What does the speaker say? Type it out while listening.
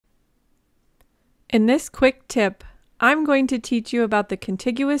In this quick tip, I'm going to teach you about the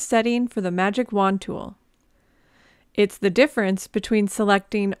contiguous setting for the Magic Wand tool. It's the difference between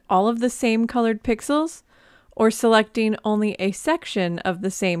selecting all of the same colored pixels or selecting only a section of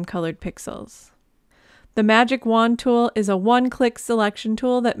the same colored pixels. The Magic Wand tool is a one-click selection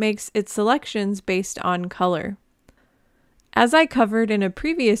tool that makes its selections based on color. As I covered in a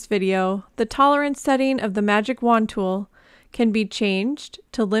previous video, the tolerance setting of the Magic Wand tool can be changed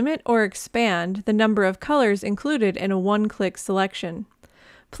to limit or expand the number of colors included in a one-click selection.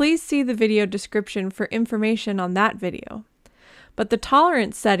 Please see the video description for information on that video. But the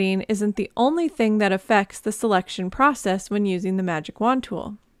tolerance setting isn't the only thing that affects the selection process when using the Magic Wand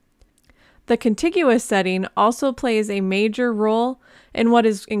tool. The contiguous setting also plays a major role in what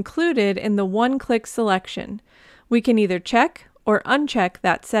is included in the one-click selection. We can either check or uncheck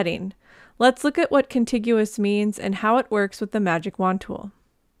that setting. Let's look at what contiguous means and how it works with the Magic Wand tool.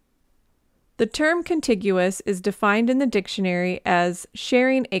 The term contiguous is defined in the dictionary as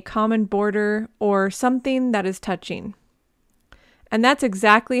sharing a common border or something that is touching. And that's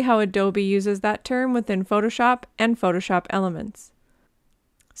exactly how Adobe uses that term within Photoshop and Photoshop Elements.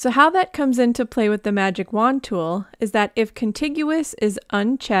 So how that comes into play with the Magic Wand tool is that if contiguous is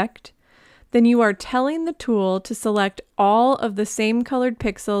unchecked, then you are telling the tool to select all of the same colored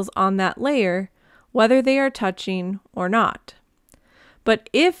pixels on that layer, whether they are touching or not. But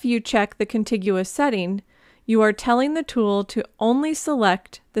if you check the contiguous setting, you are telling the tool to only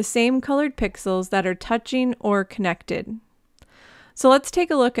select the same colored pixels that are touching or connected. So let's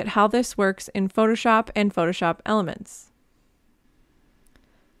take a look at how this works in Photoshop and Photoshop Elements.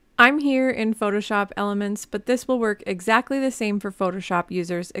 I'm here in Photoshop Elements, but this will work exactly the same for Photoshop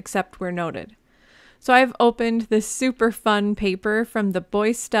users except where noted. So I've opened this super fun paper from the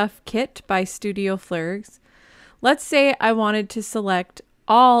Boy Stuff kit by Studio Flirgs. Let's say I wanted to select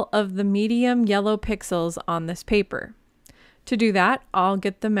all of the medium yellow pixels on this paper. To do that, I'll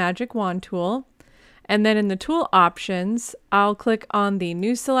get the Magic Wand tool, and then in the tool options, I'll click on the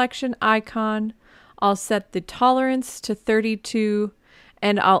new selection icon. I'll set the tolerance to 32,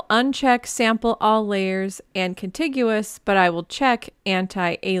 and I'll uncheck sample all layers and contiguous, but I will check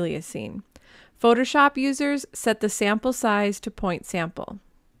anti-aliasing. Photoshop users set the sample size to point sample.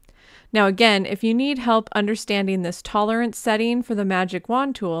 Now again, if you need help understanding this tolerance setting for the Magic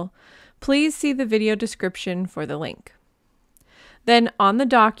Wand tool, please see the video description for the link. Then on the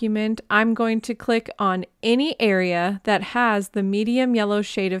document, I'm going to click on any area that has the medium yellow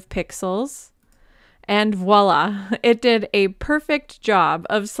shade of pixels, and voila, it did a perfect job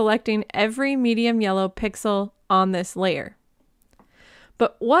of selecting every medium yellow pixel on this layer.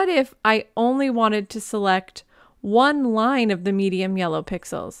 But what if I only wanted to select one line of the medium yellow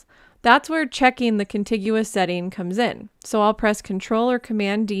pixels? That's where checking the contiguous setting comes in. So I'll press Ctrl or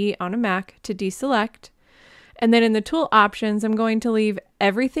Command D on a Mac to deselect. And then in the tool options, I'm going to leave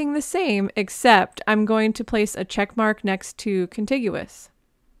everything the same, except I'm going to place a check mark next to contiguous.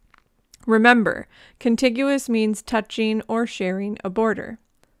 Remember, contiguous means touching or sharing a border.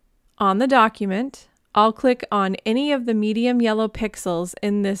 On the document, I'll click on any of the medium yellow pixels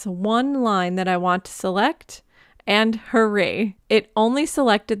in this one line that I want to select, and hooray! It only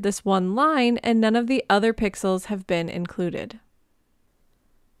selected this one line and none of the other pixels have been included.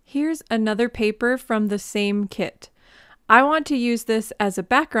 Here's another paper from the same kit. I want to use this as a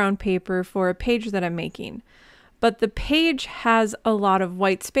background paper for a page that I'm making, but the page has a lot of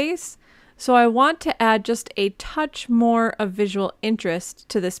white space, so I want to add just a touch more of visual interest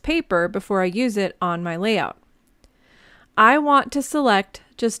to this paper before I use it on my layout. I want to select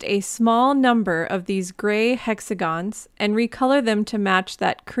just a small number of these gray hexagons and recolor them to match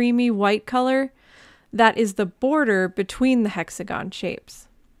that creamy white color that is the border between the hexagon shapes.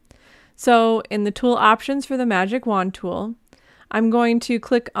 So in the tool options for the Magic Wand tool, I'm going to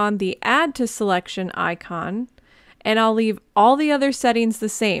click on the Add to Selection icon, and I'll leave all the other settings the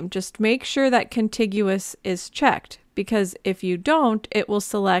same. Just make sure that contiguous is checked, because if you don't, it will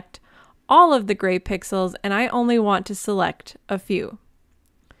select all of the gray pixels, and I only want to select a few.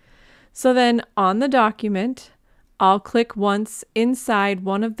 So then on the document, I'll click once inside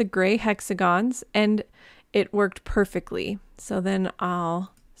one of the gray hexagons, and it worked perfectly. So then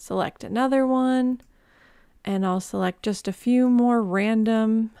I'll select another one, and I'll select just a few more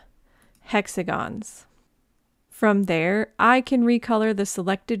random hexagons. From there, I can recolor the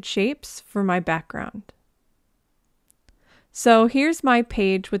selected shapes for my background. So here's my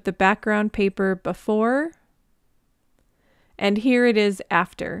page with the background paper before, and here it is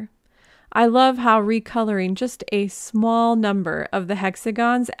after. I love how recoloring just a small number of the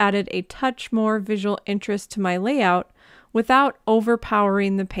hexagons added a touch more visual interest to my layout without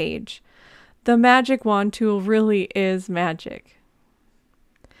overpowering the page. The magic wand tool really is magic.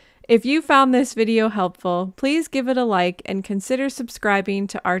 If you found this video helpful, please give it a like and consider subscribing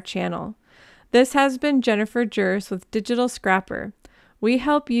to our channel. This has been Jennifer Jers with Digital Scrapper. We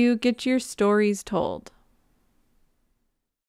help you get your stories told.